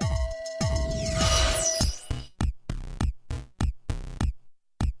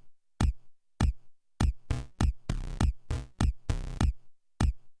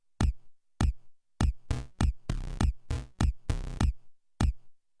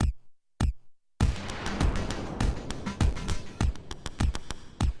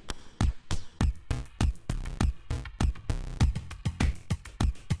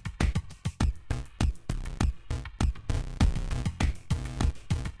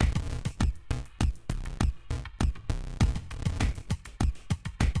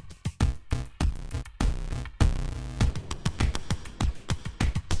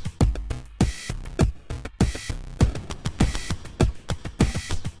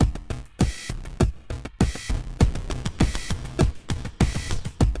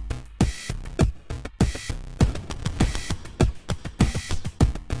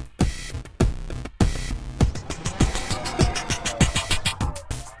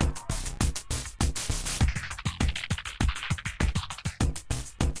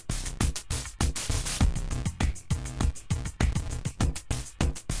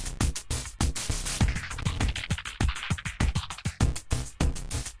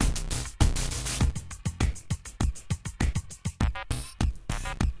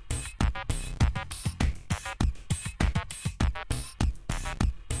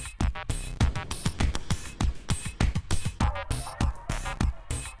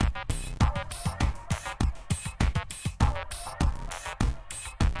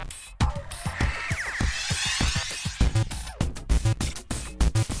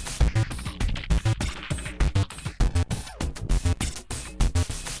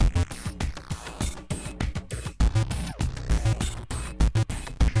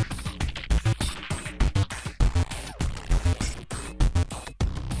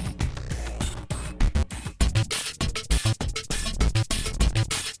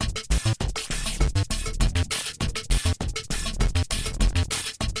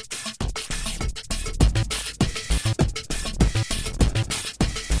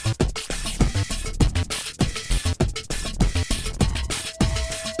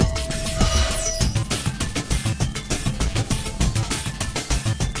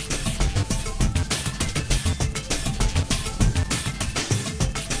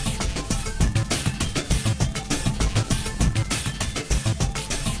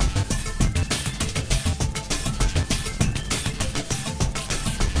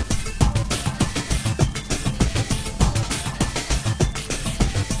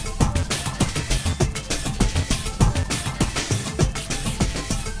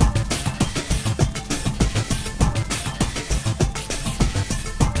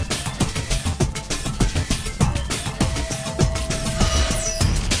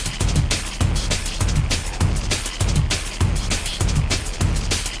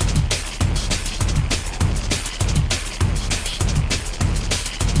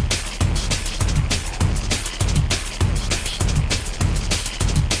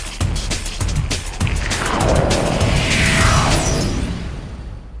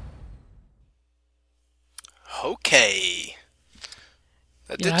 Okay.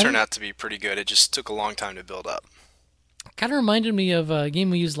 That did turn out to be pretty good. It just took a long time to build up. Kind of reminded me of a game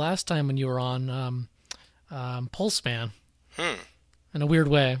we used last time when you were on Pulseman. In a weird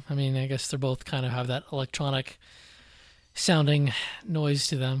way. I mean, I guess they're both kind of have that electronic sounding noise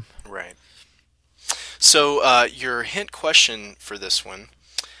to them. Right. So your hint question for this one,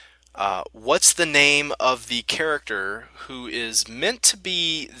 what's the name of the character who is meant to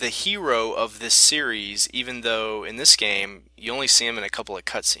be the hero of this series, even though in this game you only see him in a couple of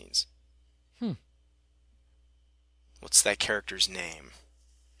cutscenes? What's that character's name?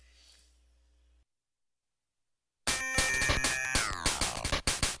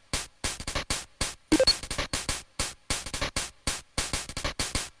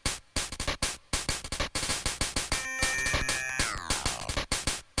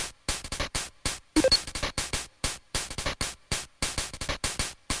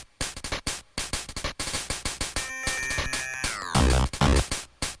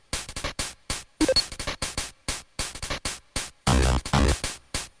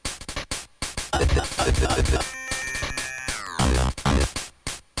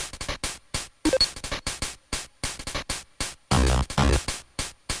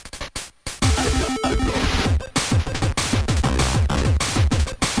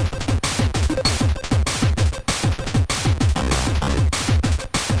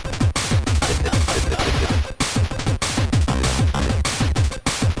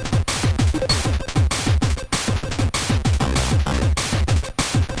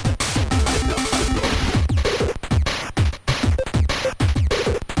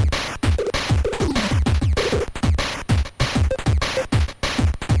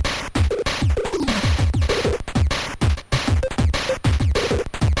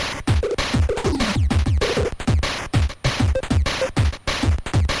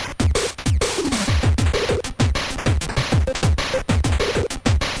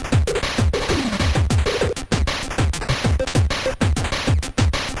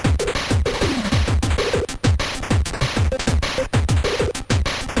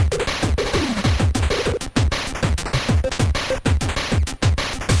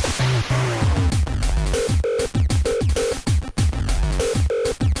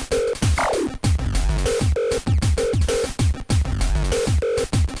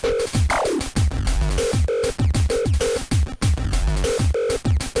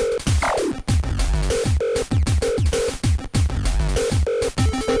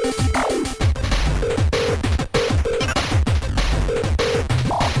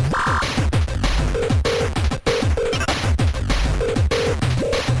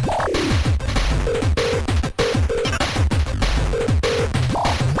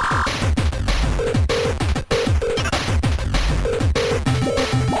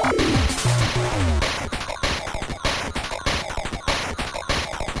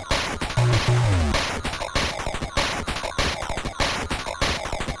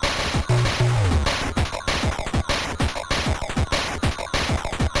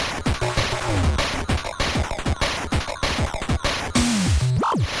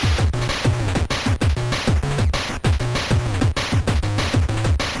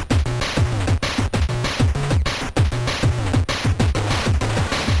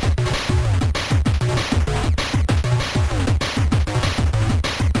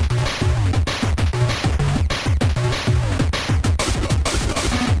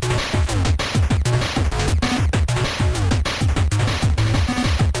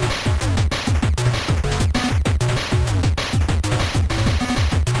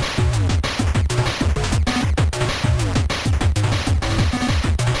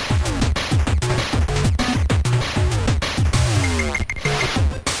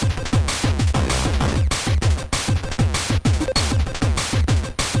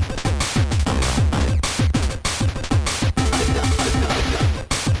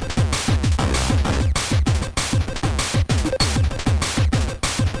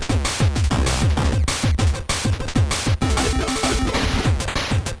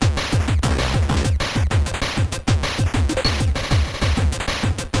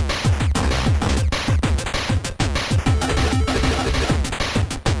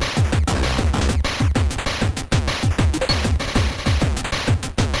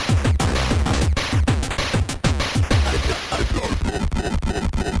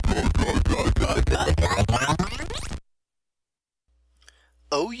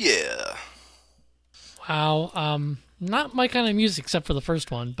 Not my kind of music, except for the first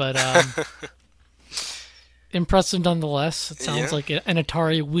one, but impressive nonetheless. It sounds like an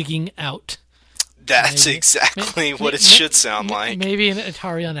Atari wigging out. That's exactly what it should sound like. Maybe an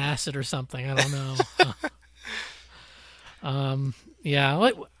Atari on acid or something. I don't know.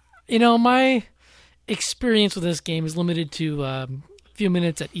 Yeah, my experience with this game is limited to a few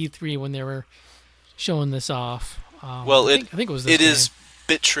minutes at E3 when they were showing this off. I think it was this game. Is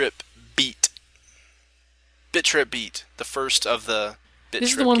Bit Trip Beat. Bit Trip Beat, the first of the Bit Trip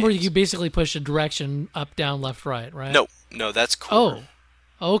This is the one games. where you basically push a direction up, down, left, right, right? No, that's Core.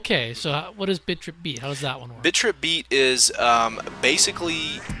 Oh, okay. So what is Bit Trip Beat? How does that one work? Bit Trip Beat is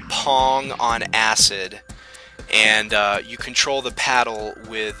basically Pong on acid, and you control the paddle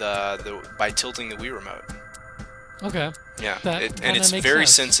with by tilting the Wii remote. Okay. Yeah, That and it's makes very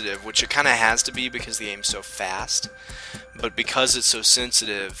sense. sensitive, which it kind of has to be because the game's so fast. But because it's so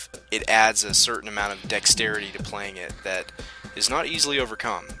sensitive, it adds a certain amount of dexterity to playing it that is not easily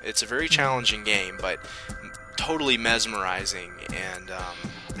overcome. It's a very challenging game, but totally mesmerizing, and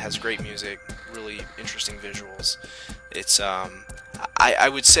has great music, really interesting visuals. It's I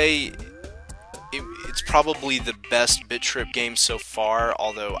would say it's probably the best Bit Trip game so far,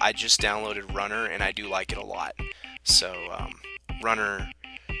 although I just downloaded Runner and I do like it a lot. So Runner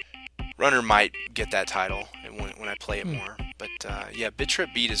might get that title when I play it more. But yeah, Bit Trip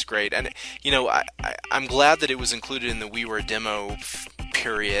Beat is great, and I'm glad that it was included in the WiiWare demo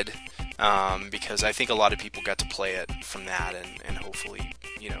period, because I think a lot of people got to play it from that, and hopefully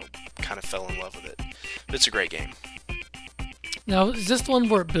kind of fell in love with it. But it's a great game. Now, is this the one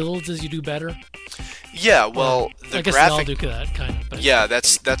where it builds as you do better? Yeah, well, I guess they all do that, kind of. But Yeah,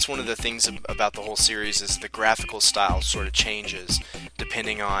 that's one of the things about the whole series is the graphical style sort of changes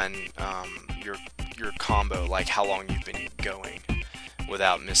depending on your combo, like how long you've been going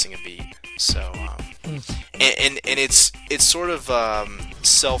without missing a beat. So, and it's sort of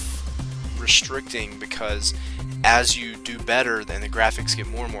self-restricting because as you do better, then the graphics get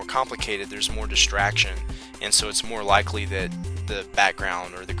more and more complicated. There's more distraction, and so it's more likely that the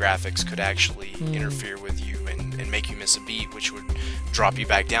background or the graphics could actually interfere with you and make you miss a beat, which would drop you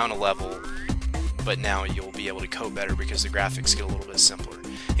back down a level. But now you'll be able to code better because the graphics get a little bit simpler.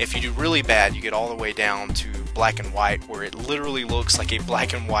 If you do really bad, you get all the way down to black and white, where it literally looks like a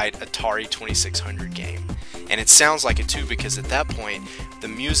black and white Atari 2600 game. And it sounds like it too, because at that point, the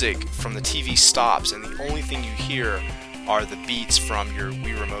music from the TV stops, and the only thing you hear are the beats from your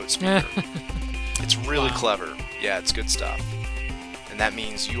Wii Remote speaker. It's really clever. Yeah, it's good stuff. And that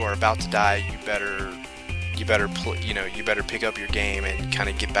means you are about to die. You better pick up your game and kind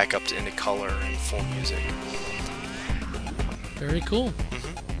of get back up into color and full music. Very cool.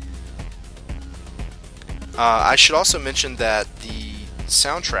 I should also mention that the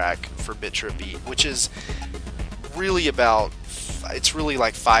soundtrack for Bit Trip Beat, which is really it's really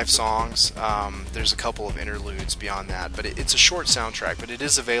like 5 songs. There's a couple of interludes beyond that, but it's a short soundtrack, but it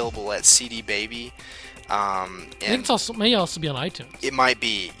is available at CD Baby. I think it may also be on iTunes. It might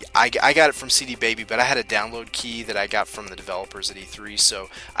be. I got it from CD Baby, but I had a download key that I got from the developers at E3, so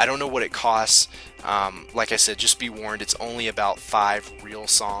I don't know what it costs. Like I said, just be warned, it's only about 5 real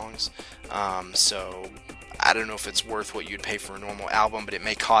songs, so I don't know if it's worth what you'd pay for a normal album, but it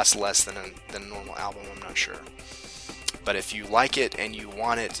may cost less than a normal album, I'm not sure. But if you like it and you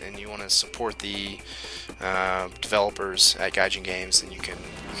want it and you want to support the developers at Gaijin Games, then you can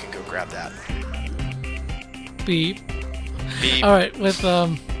go grab that. Beep. Beep. All right, with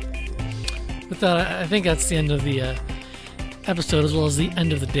that, I think that's the end of the episode, as well as the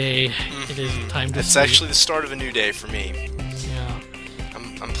end of the day. It is time to It's sleep. actually the start of a new day for me. Yeah.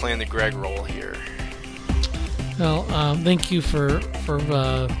 I'm playing the Greg role here. Well, thank you for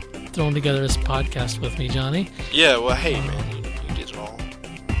throwing together this podcast with me, Johnny. Yeah, well, hey, man, you did it all.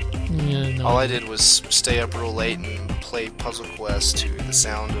 Yeah, no, All I did was stay up real late and play Puzzle Quest to the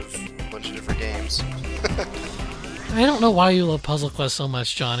sound of a bunch of different games. I don't know why you love Puzzle Quest so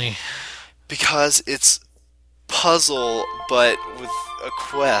much, Johnny. Because it's puzzle, but with a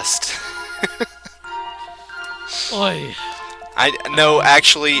quest. Oi. No,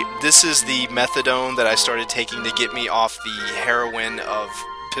 actually, this is the methadone that I started taking to get me off the heroin of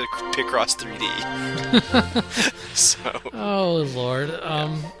Picross 3D. So. Oh, Lord.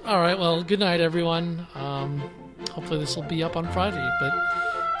 All right, well, good night, everyone. Hopefully this will be up on Friday, but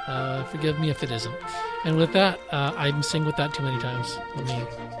forgive me if it isn't. And with that, I'm saying with that too many times.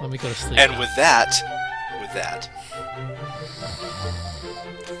 Let me go to sleep. And with that.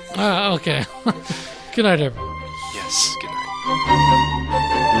 Okay. Good night, everyone. Yes, good night.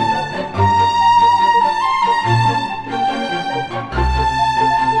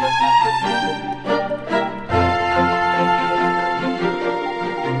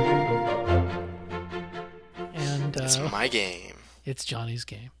 It's my game. It's Johnny's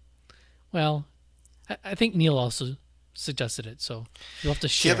game. Well, I think Neil also suggested it, so you'll have to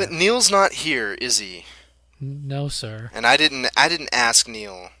share. Yeah, but Neil's not here, is he? No, sir. And I didn't ask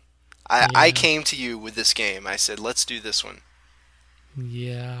Neil. I came to you with this game. I said, let's do this one.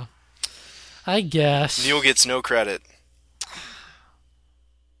 Yeah. I guess. Neil gets no credit.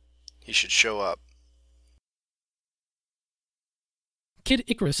 He should show up. Kid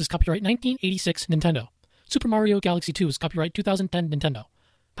Icarus is copyright 1986 Nintendo. Super Mario Galaxy 2 is copyright 2010 Nintendo.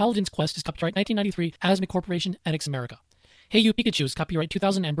 Paladin's Quest is copyright 1993 Asmik Corporation, Enix America. Hey You Pikachu is copyright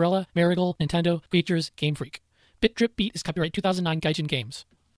 2000 Umbrella, Marigold, Nintendo, Creatures, Game Freak. Bit Drip Beat is copyright 2009 Gaijin Games.